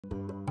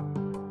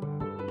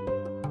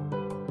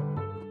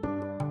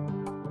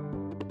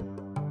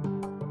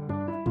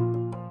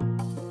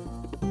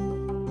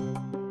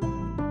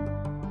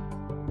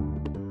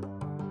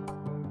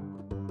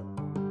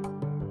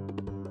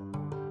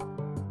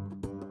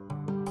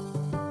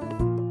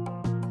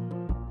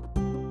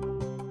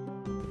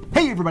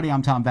Hey everybody,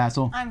 I'm Tom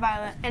Vasel. I'm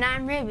Violet. And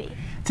I'm Ruby.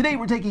 Today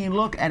we're taking a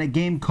look at a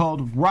game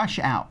called Rush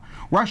Out.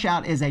 Rush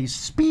Out is a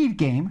speed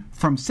game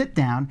from Sit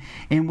Down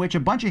in which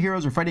a bunch of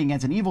heroes are fighting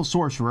against an evil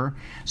sorcerer.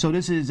 So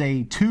this is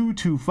a 2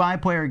 to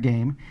 5 player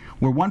game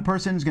where one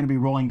person is going to be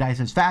rolling dice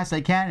as fast as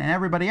they can and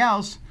everybody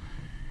else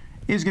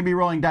is going to be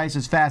rolling dice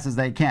as fast as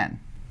they can.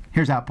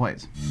 Here's how it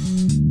plays.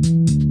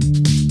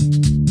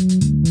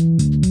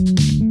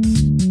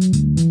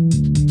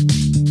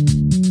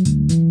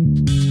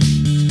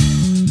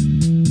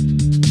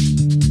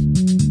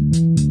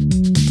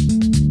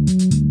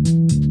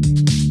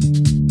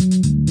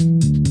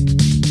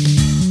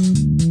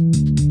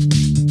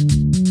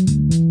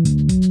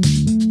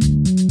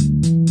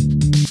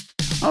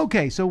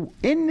 Okay, so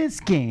in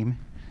this game,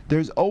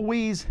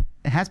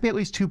 it has to be at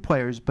least 2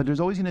 players, but there's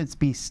always going to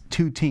be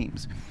 2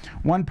 teams.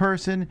 One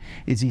person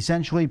is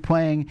essentially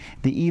playing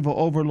the evil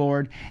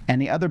overlord, and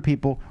the other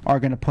people are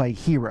going to play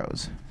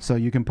heroes. So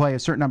you can play a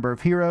certain number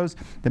of heroes.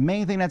 The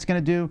main thing that's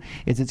going to do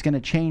is it's going to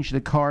change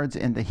the cards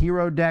in the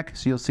hero deck.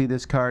 So you'll see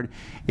this card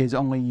is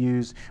only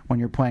used when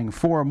you're playing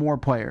 4 or more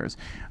players,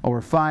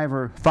 or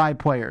 5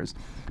 players.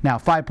 Now,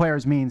 5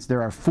 players means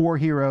there are 4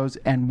 heroes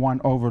and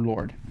 1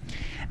 overlord.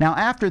 Now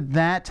after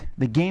that,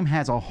 the game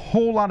has a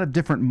whole lot of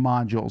different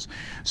modules.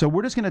 So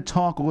we're just going to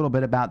talk a little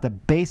bit about the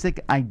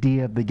basic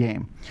idea of the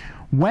game.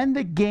 When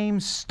the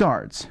game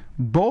starts,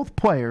 both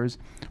players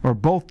or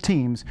both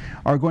teams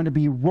are going to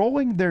be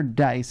rolling their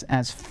dice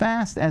as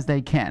fast as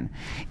they can.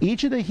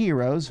 Each of the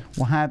heroes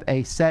will have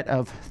a set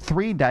of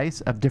 3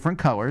 dice of different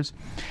colors,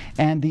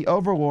 and the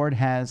overlord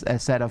has a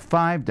set of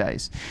 5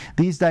 dice.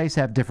 These dice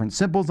have different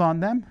symbols on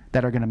them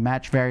that are going to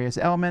match various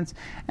elements,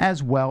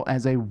 as well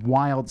as a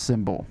wild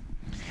symbol.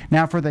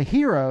 Now for the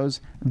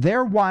heroes,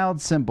 their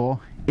wild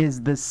symbol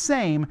is the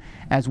same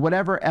as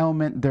whatever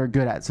element they're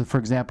good at. So for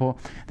example,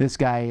 this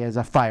guy is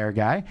a fire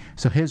guy,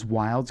 so his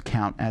wilds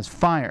count as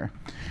fire.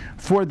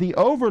 For the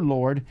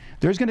overlord,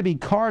 there's going to be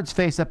cards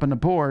face up on the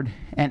board,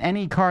 and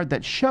any card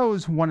that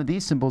shows one of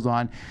these symbols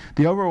on,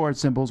 the overlord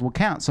symbols will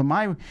count. So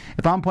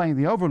if I'm playing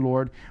the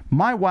overlord,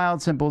 my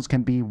wild symbols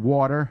can be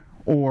water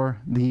or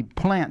the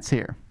plants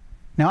here.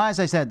 Now, as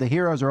I said, the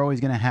heroes are always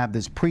going to have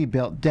this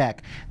pre-built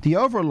deck. The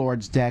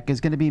Overlord's deck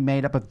is going to be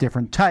made up of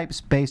different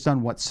types based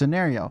on what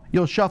scenario.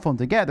 You'll shuffle them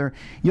together,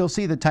 you'll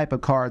see the type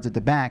of cards at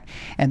the back,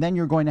 and then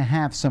you're going to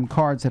have some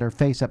cards that are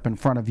face up in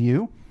front of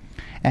you,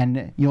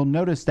 and you'll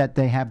notice that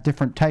they have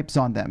different types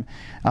on them.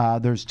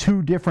 There's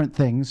 2 different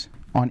things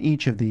on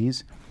each of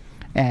these,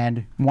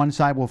 and one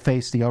side will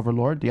face the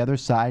Overlord, the other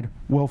side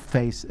will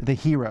face the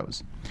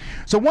heroes.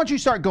 So once you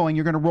start going,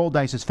 you're going to roll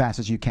dice as fast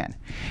as you can.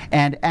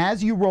 And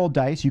as you roll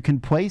dice, you can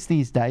place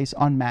these dice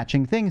on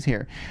matching things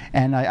here.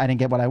 And I didn't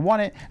get what I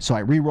wanted, so I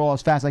re-roll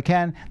as fast as I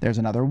can. There's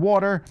another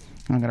water.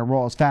 I'm going to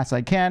roll as fast as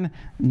I can.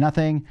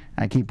 Nothing.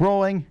 I keep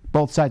rolling.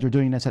 Both sides are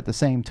doing this at the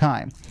same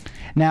time.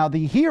 Now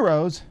the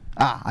heroes,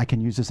 I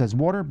can use this as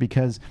water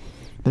because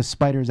the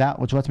spider's out,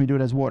 which lets me do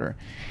it as water.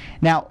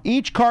 Now,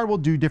 each card will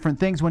do different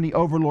things when the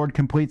Overlord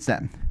completes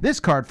them. This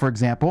card, for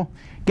example,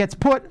 gets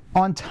put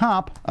on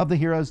top of the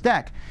hero's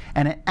deck,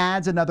 and it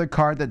adds another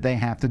card that they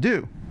have to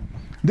do.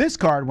 This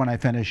card, when I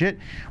finish it,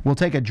 will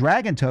take a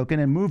dragon token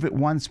and move it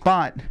 1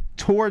 spot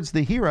towards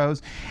the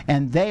heroes,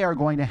 and they are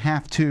going to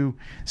have to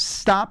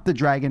stop the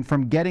dragon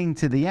from getting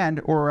to the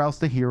end, or else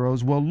the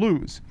heroes will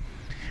lose.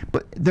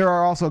 But there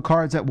are also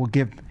cards that will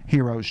give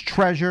heroes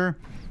treasure.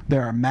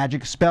 There are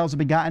magic spells to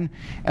be gotten,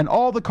 and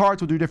all the cards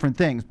will do different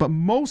things, but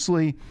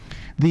mostly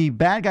the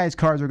bad guys'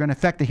 cards are going to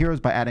affect the heroes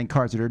by adding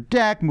cards to their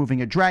deck,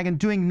 moving a dragon,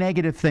 doing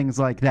negative things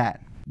like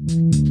that.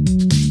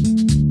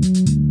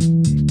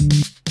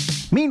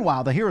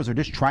 Meanwhile, the heroes are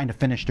just trying to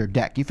finish their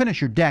deck. You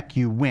finish your deck,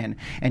 you win,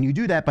 and you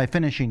do that by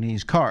finishing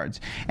these cards.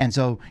 And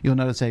so you'll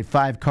notice, say,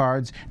 5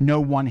 cards.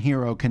 No one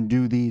hero can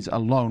do these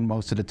alone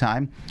most of the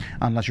time,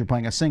 unless you're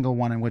playing a single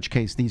one, in which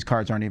case these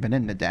cards aren't even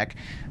in the deck.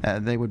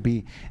 They would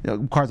be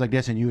cards like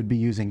this, and you would be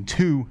using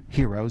 2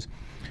 heroes.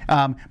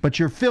 But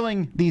you're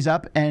filling these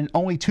up, and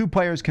only 2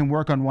 players can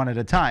work on one at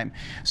a time.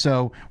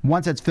 So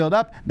once it's filled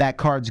up, that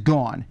card's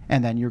gone,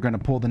 and then you're going to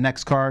pull the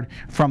next card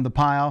from the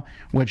pile,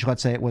 which,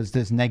 let's say it was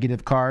this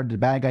negative card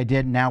the bad guy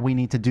did. Now we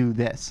need to do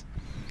this.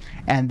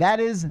 And that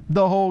is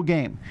the whole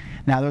game.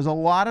 Now there's a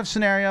lot of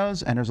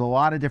scenarios, and there's a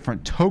lot of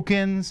different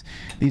tokens.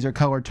 These are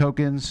colored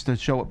tokens to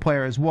show what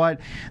player is what.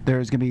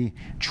 There's going to be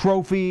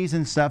trophies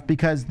and stuff,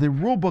 because the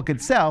rule book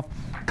itself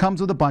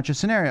comes with a bunch of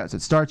scenarios.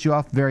 It starts you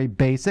off very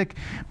basic,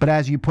 but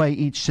as you play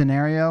each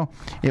scenario,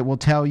 it will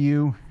tell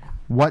you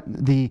what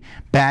the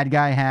bad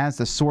guy has,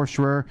 the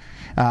sorcerer.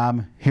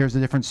 Here's the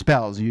different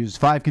spells. You use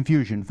 5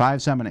 confusion,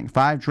 5 summoning,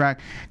 5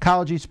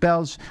 dracology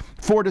spells,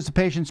 4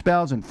 dissipation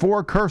spells, and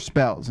 4 curse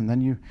spells. And then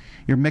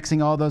you're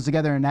mixing all those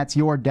together, and that's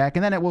your deck.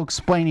 And then it will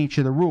explain each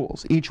of the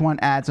rules. Each one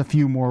adds a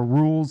few more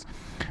rules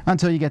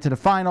until you get to the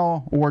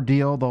final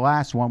ordeal, the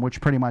last one,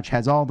 which pretty much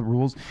has all the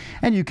rules.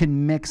 And you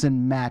can mix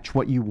and match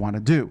what you want to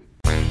do.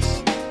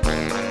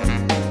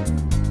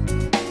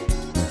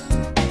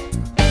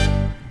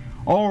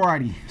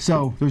 Alrighty,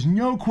 so there's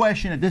no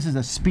question that this is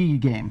a speed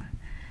game.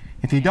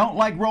 If you don't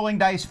like rolling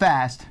dice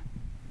fast,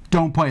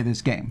 don't play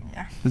this game.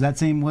 Yeah. Does that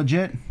seem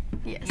legit?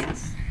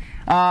 Yes.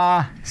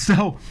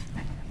 So,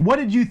 what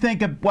did you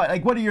think of, what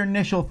are your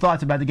initial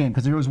thoughts about the game?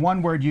 Because there was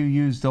one word you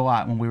used a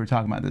lot when we were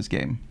talking about this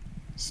game.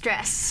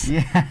 Stress.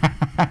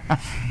 Yeah.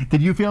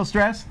 Did you feel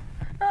stress?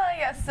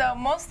 Yeah, so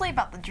mostly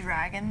about the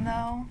dragon,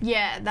 though.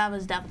 Yeah, that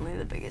was definitely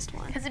the biggest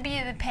one. Because it'd be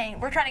the pain.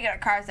 We're trying to get our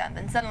cars down,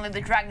 then suddenly the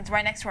dragon's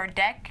right next to our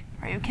deck.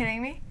 Are you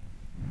kidding me?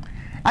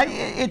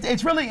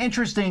 It's really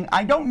interesting.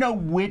 I don't know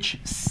which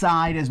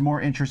side is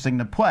more interesting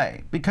to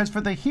play, because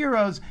for the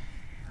heroes,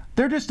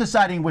 they're just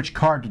deciding which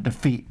card to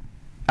defeat.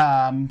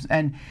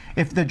 And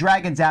if the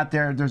dragon's out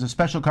there, there's a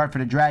special card for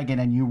the dragon,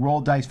 and you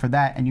roll dice for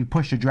that, and you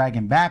push the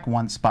dragon back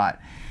one spot.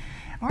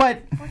 We're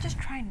just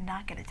trying to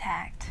not get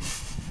attacked.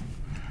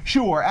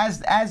 Sure,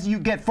 as you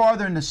get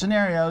farther in the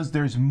scenarios,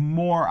 there's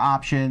more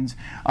options.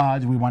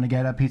 Do we want to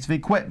get a piece of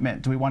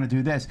equipment? Do we want to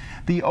do this?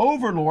 The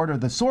Overlord or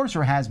the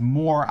Sorcerer has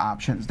more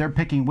options. They're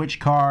picking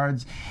which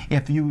cards.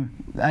 If you,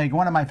 like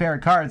one of my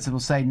favorite cards, it will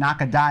say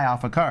knock a die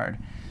off a card.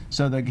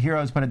 So the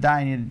heroes put a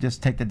die and you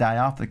just take the die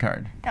off the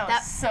card. That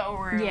was so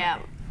rude. Yeah,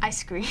 I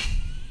screamed.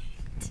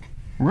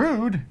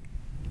 Rude?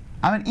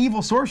 I'm an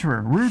evil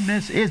sorcerer.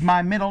 Rudeness is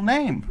my middle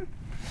name.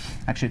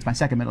 Actually, it's my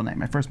second middle name.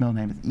 My first middle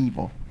name is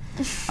Evil.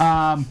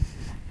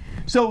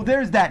 So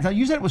there's that. Now,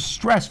 you said it was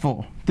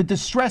stressful. Did the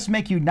stress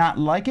make you not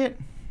like it?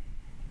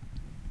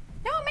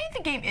 No, it made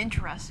the game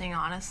interesting,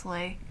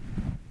 honestly.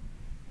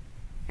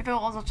 If it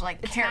wasn't like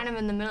It's kind of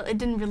in the middle. It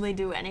didn't really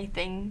do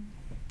anything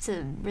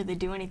to the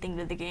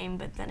game,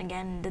 but then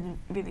again, it didn't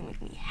really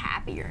make me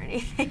happy or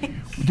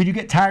anything. Did you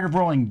get tired of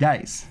rolling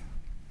dice?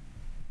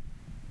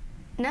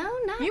 No,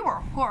 not. You were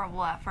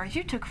horrible at first.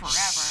 You took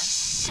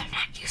forever. I'm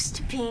not used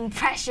to being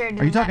pressured.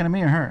 Are you talking to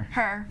me or her?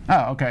 Her.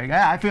 Oh, okay.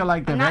 Yeah, I feel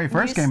like the I'm very not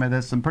first used- game of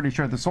this, I'm pretty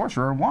sure the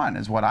Sorcerer won,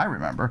 is what I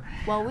remember.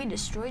 Well, we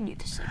destroyed you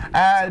the second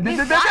game.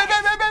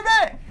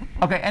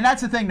 Okay, and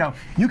that's the thing, though.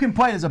 You can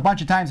play this a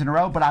bunch of times in a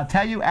row, but I'll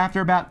tell you,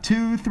 after about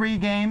 2-3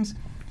 games,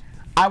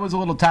 I was a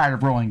little tired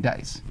of rolling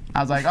dice.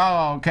 I was like,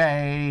 oh,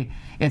 okay,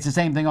 it's the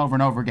same thing over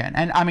and over again.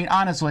 And I mean,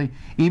 honestly,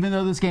 even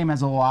though this game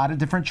has a lot of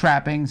different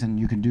trappings, and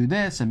you can do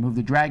this and move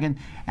the dragon,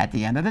 at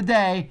the end of the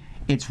day,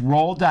 it's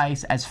roll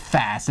dice as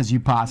fast as you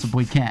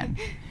possibly can.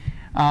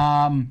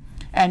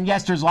 And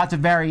yes, there's lots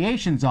of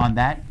variations on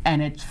that,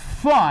 and it's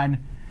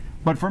fun,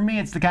 but for me,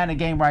 it's the kind of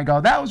game where I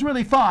go, that was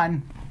really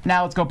fun.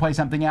 Now let's go play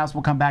something else.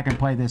 We'll come back and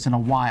play this in a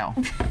while.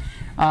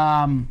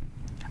 I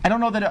don't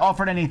know that it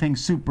offered anything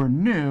super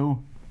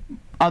new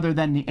other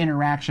than the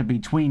interaction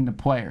between the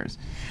players.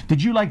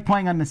 Did you like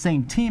playing on the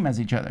same team as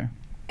each other?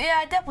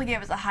 Yeah, it definitely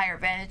gave us a higher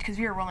advantage because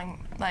we were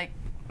rolling like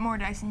more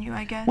dice than you,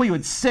 I guess. Well, you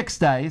had 6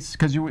 dice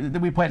because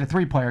we played a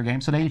 3-player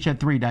game, so they each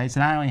had 3 dice,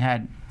 and I only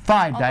had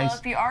 5 Although dice.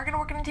 if you are going to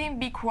work in a team,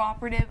 be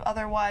cooperative.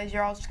 Otherwise,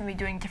 you're all just going to be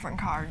doing different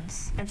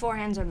cards. And 4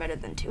 hands are better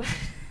than 2.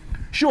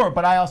 Sure,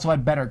 but I also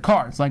had better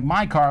cards. Like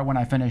my card, when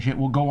I finish it,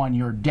 will go on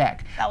your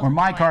deck. That was Where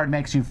my annoying. card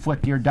makes you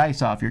flick your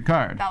dice off your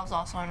card. That was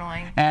also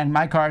annoying. And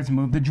my cards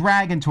move the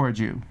dragon towards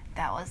you.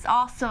 That was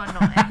also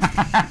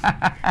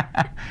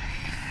annoying.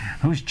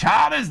 Whose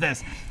child is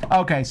this?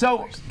 Okay,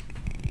 so,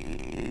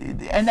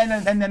 and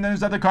then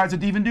there's other cards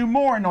that even do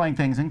more annoying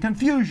things, and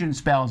confusion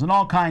spells and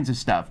all kinds of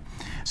stuff.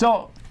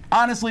 So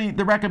honestly,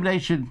 the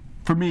recommendation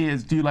for me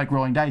is, do you like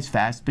rolling dice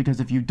fast? Because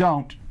if you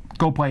don't,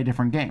 go play a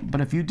different game. But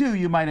if you do,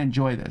 you might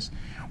enjoy this.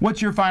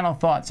 What's your final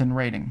thoughts and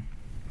rating?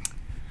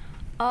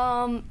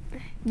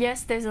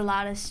 Yes, there's a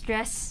lot of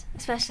stress,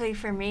 especially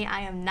for me.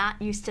 I am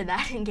not used to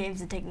that in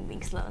games that take me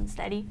being slow and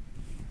steady.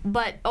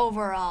 But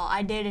overall,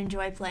 I did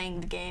enjoy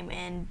playing the game,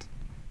 and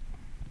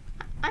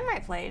I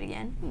might play it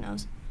again. Who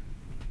knows?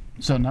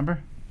 So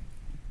number?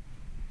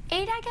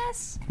 8, I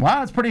guess. Wow,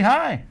 that's pretty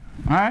high.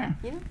 All right.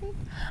 You know?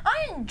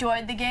 I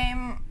enjoyed the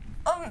game.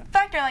 The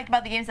factor I liked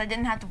about the game is I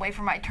didn't have to wait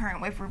for my turn,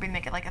 wait for Ruby to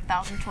make it like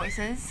 1,000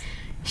 choices.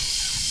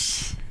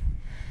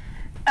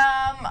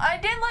 I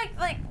did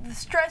like the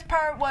stress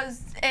part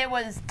was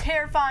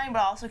terrifying,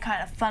 but also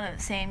kind of fun at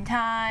the same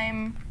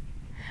time.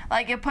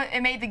 Like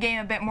it made the game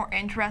a bit more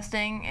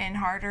interesting and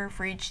harder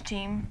for each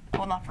team.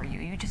 Well, not for you.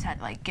 You just had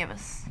to like give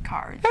us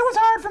cards. It was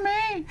hard for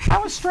me. I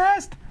was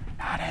stressed.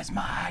 Not as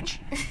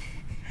much.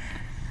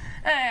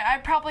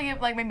 I'd probably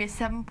give like maybe a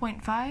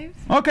 7.5.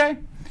 Okay.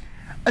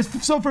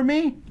 So for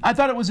me, I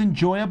thought it was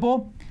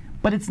enjoyable,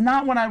 but it's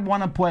not what I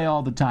want to play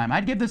all the time.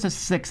 I'd give this a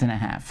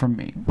 6.5 from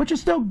me, which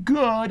is still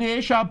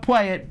good-ish. I'll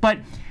play it, but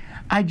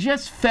I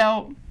just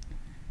felt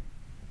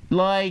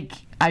like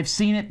I've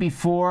seen it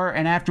before,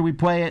 and after we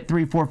play it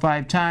 3, 4,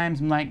 5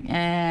 times, I'm like,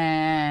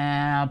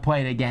 I'll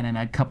play it again in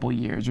a couple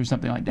years or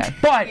something like that.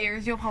 But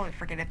Years, you'll probably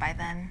forget it by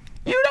then.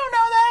 you don't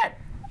know that.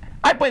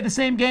 I play the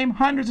same game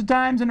hundreds of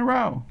times in a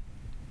row.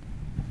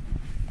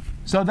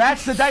 So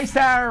that's the Dice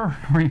Tower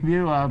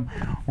review of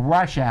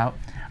Rush Out.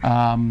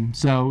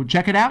 So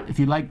check it out if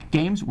you like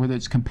games where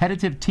there's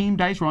competitive team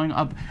dice rolling,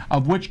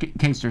 of which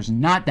case there's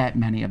not that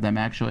many of them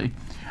actually.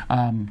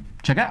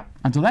 Check it out.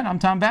 Until then, I'm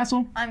Tom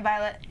Vasel. I'm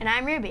Violet. And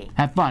I'm Ruby.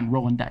 Have fun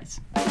rolling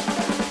dice.